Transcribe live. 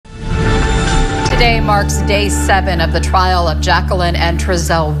Today marks day 7 of the trial of Jacqueline and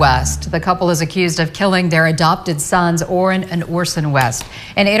Jacqueline West. The couple is accused of killing their adopted sons, Orrin and Orson West.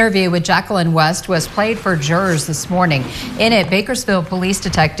 An interview with Jacqueline West was played for jurors this morning. In it, Bakersfield Police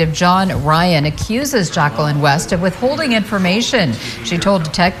Detective John Ryan accuses Jacqueline West of withholding information. She told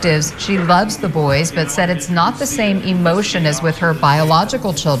detectives she loves the boys, but said it's not the same emotion as with her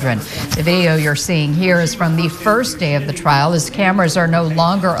biological children. The video you're seeing here is from the first day of the trial, as cameras are no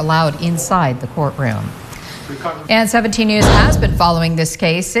longer allowed inside the courtroom. And 17 News has been following this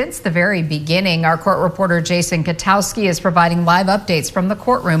case since the very beginning. Our court reporter Jason Katowski is providing live updates from the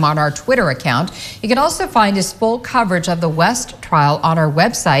courtroom on our Twitter account. You can also find his full coverage of the West trial on our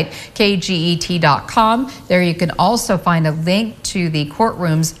website, kget.com. There you can also find a link to the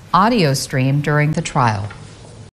courtroom's audio stream during the trial.